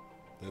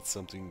 That's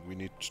something we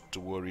need to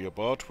worry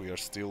about. We are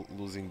still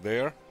losing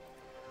there.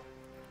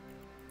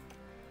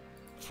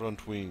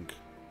 Front wing,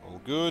 all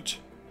good.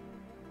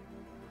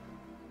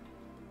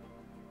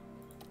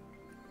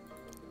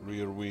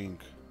 Rear wing,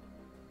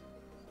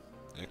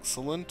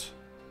 excellent.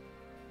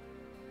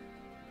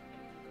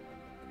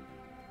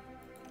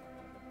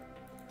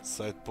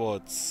 Side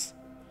pods.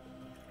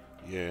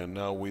 Yeah,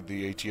 now with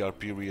the ATR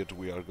period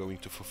we are going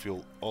to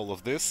fulfill all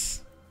of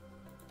this.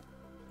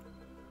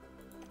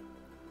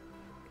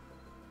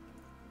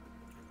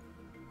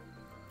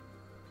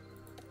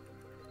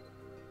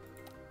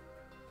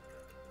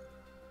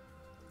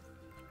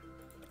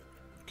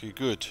 Okay,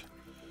 good.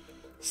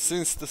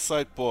 Since the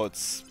side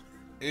pods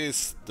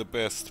is the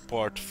best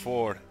part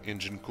for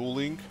engine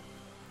cooling,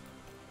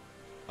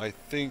 I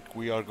think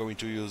we are going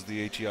to use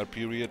the ATR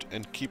period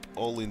and keep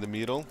all in the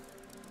middle.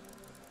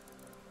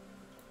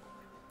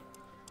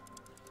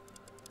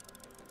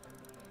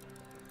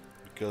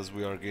 Because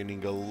we are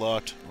gaining a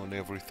lot on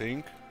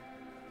everything.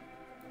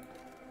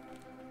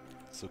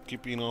 So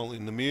keeping all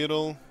in the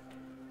middle.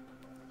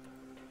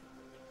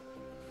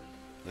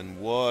 And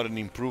what an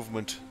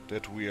improvement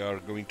that we are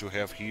going to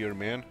have here,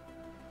 man.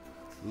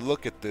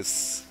 Look at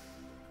this.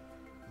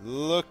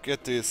 Look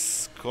at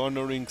this.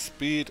 Cornering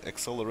speed,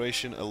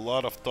 acceleration, a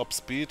lot of top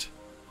speed,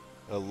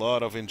 a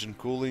lot of engine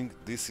cooling.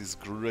 This is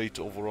great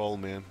overall,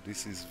 man.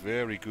 This is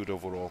very good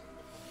overall.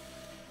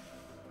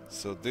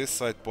 So this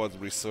side pod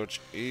research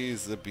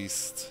is a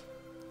beast.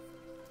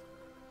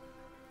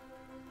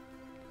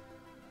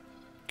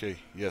 Okay,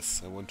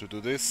 yes, I want to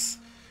do this.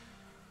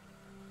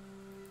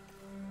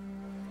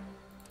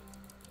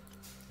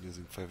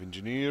 Using 5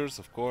 engineers,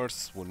 of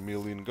course. 1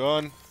 million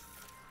gone.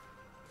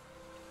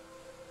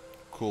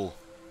 Cool.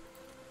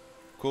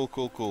 Cool,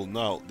 cool, cool.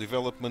 Now,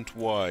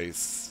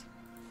 development-wise,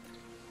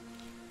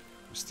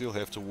 we still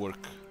have to work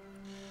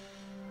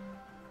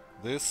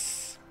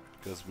this,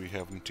 because we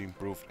haven't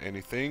improved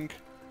anything.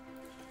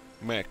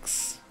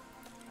 Max.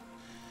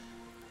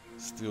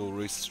 Still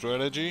race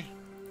strategy.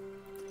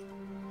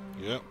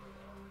 Yeah.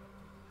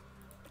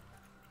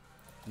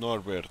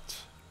 Norbert.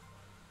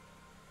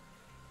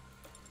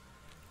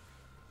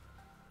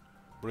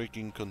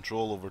 Braking,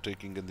 control,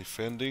 overtaking and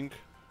defending.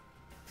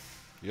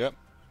 Yep,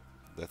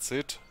 that's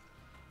it.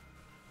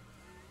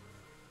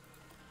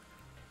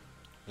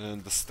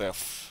 And the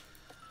staff.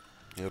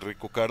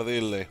 Enrico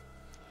Cardelle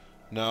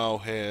now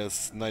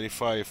has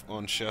 95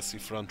 on chassis,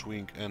 front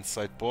wing and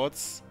side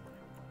pods.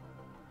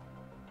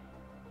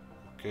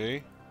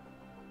 Okay.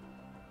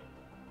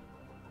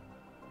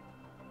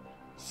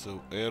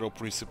 So aero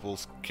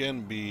principles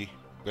can be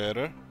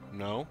better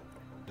now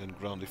than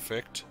ground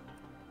effect.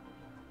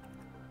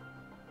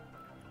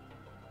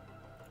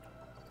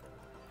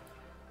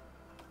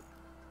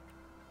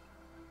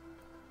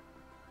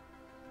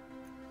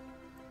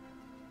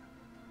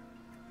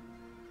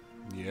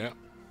 Yeah.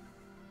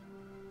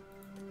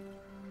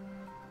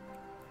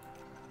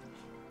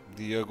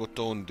 Diego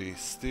Tondi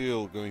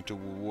still going to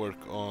work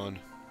on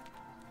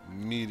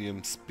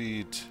medium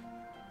speed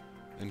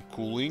and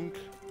cooling.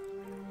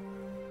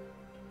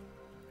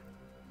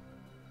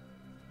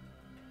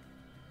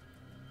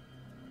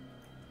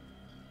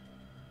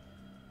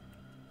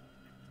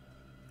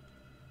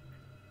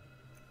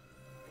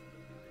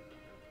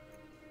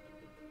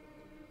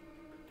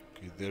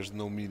 Okay, there's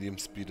no medium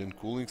speed and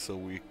cooling, so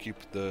we keep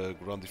the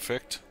ground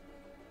effect.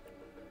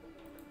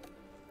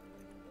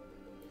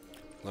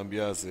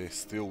 Lambiase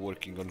still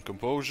working on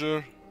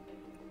composure.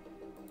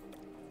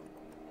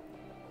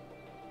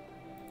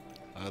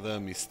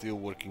 Adam is still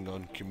working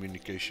on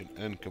communication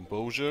and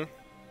composure.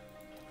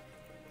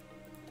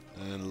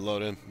 And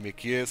Laurent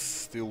Mekies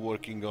still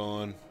working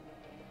on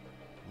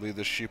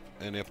leadership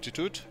and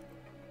aptitude.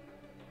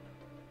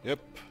 Yep.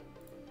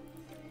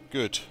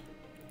 good.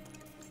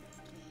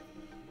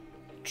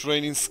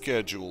 Training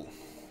schedule.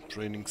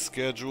 Training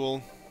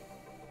schedule.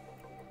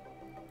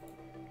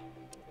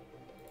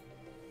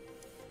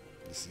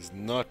 This is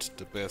not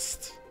the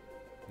best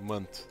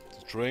month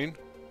to train.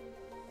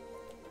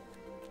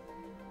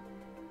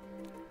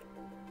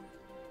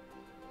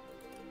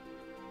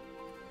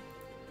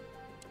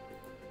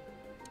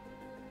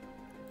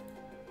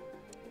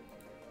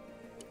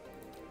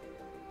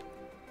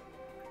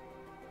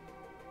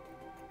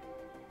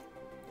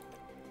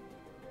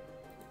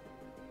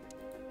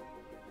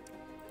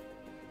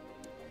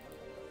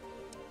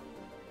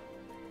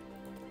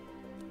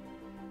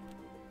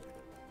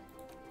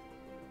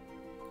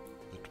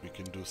 We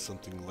can do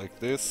something like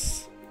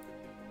this.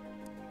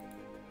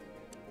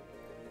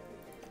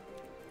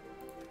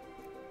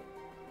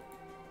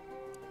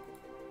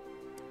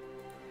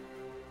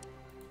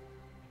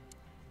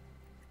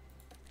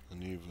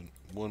 And even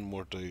one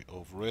more day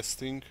of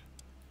resting.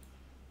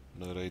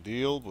 Not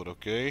ideal, but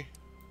okay.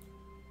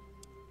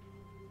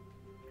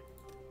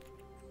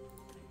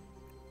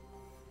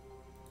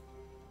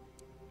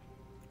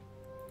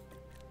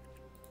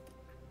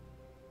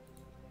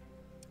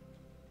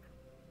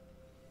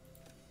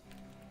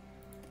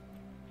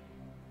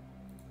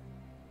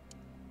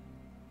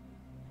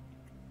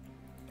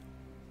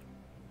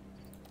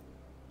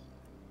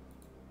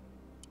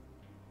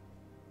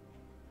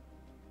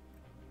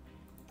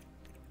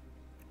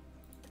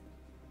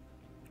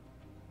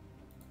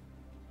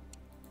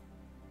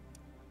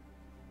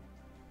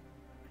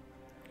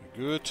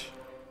 Good.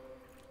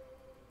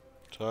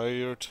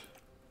 Tired.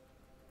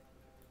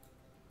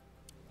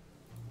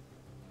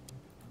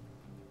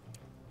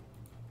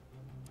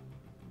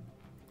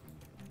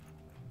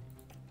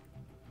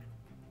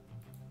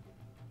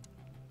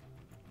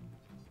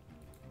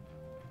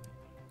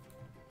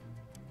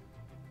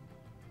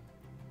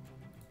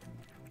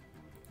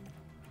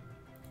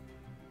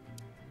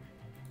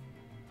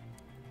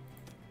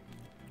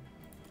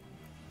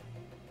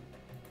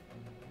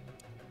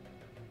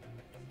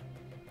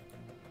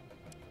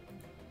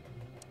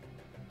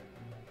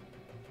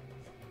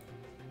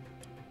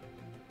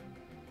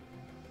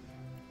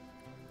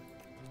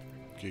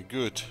 Okay,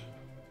 good.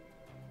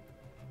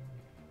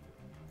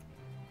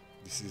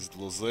 This is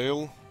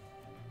Losail.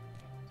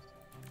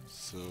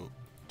 So,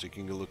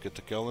 taking a look at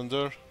the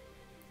calendar.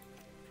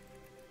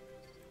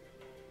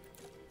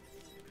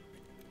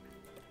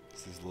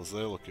 This is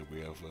Losail. Okay, we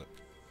have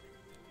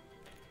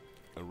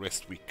a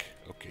rest week.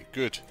 Okay,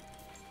 good.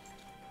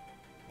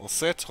 All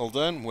set, all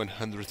done.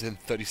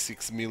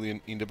 136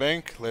 million in the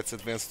bank. Let's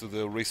advance to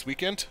the race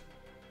weekend.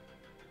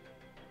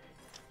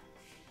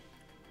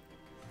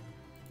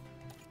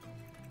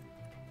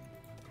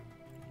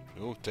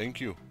 Oh, thank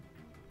you.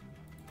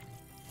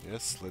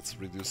 Yes, let's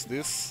reduce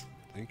this.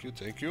 Thank you,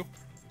 thank you.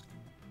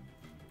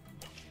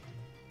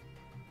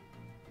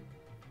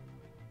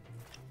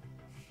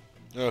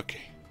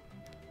 Okay.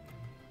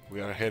 We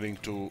are heading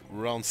to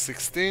round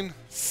 16,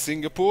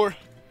 Singapore.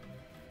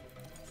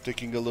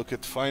 Taking a look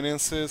at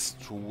finances,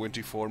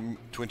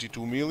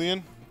 22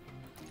 million.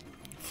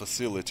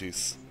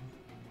 Facilities.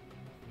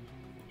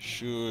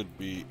 Should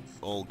be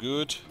all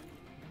good.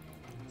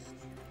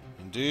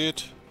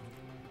 Indeed.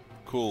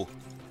 Cool.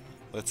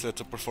 Let's set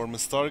the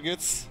performance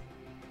targets.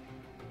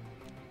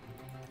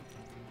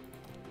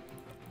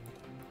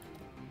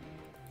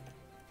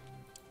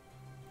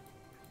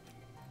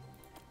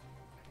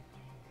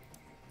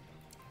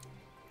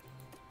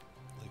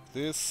 Like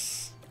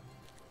this.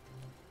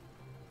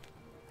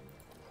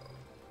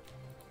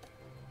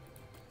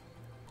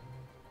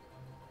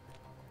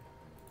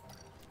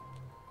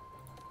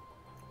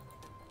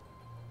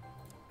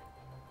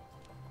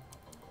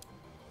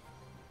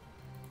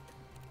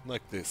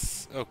 Like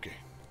this. Okay.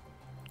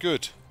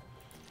 Good.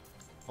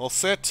 All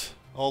set.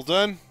 All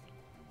done.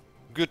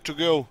 Good to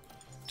go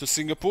to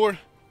Singapore.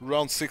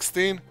 Round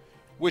 16.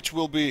 Which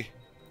will be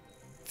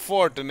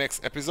for the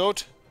next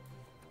episode.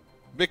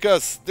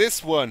 Because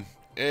this one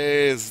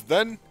is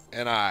done.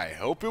 And I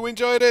hope you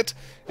enjoyed it.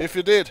 If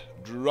you did,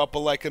 drop a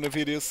like on the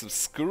video.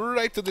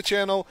 Subscribe to the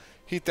channel.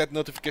 Hit that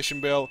notification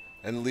bell.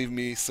 And leave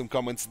me some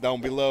comments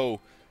down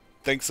below.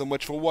 Thanks so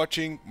much for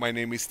watching. My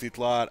name is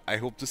TituElite. I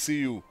hope to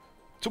see you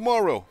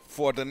tomorrow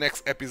for the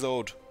next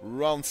episode,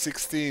 round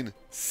 16,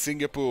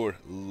 Singapore,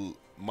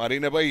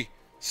 Marina Bay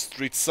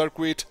Street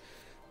Circuit.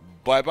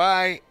 Bye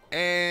bye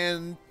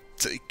and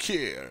take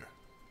care.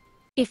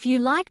 If you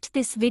liked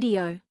this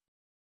video,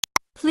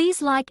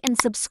 please like and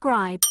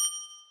subscribe.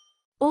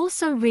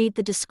 Also read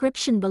the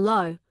description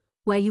below,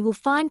 where you will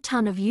find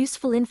ton of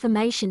useful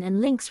information and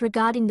links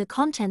regarding the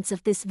contents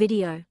of this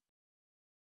video.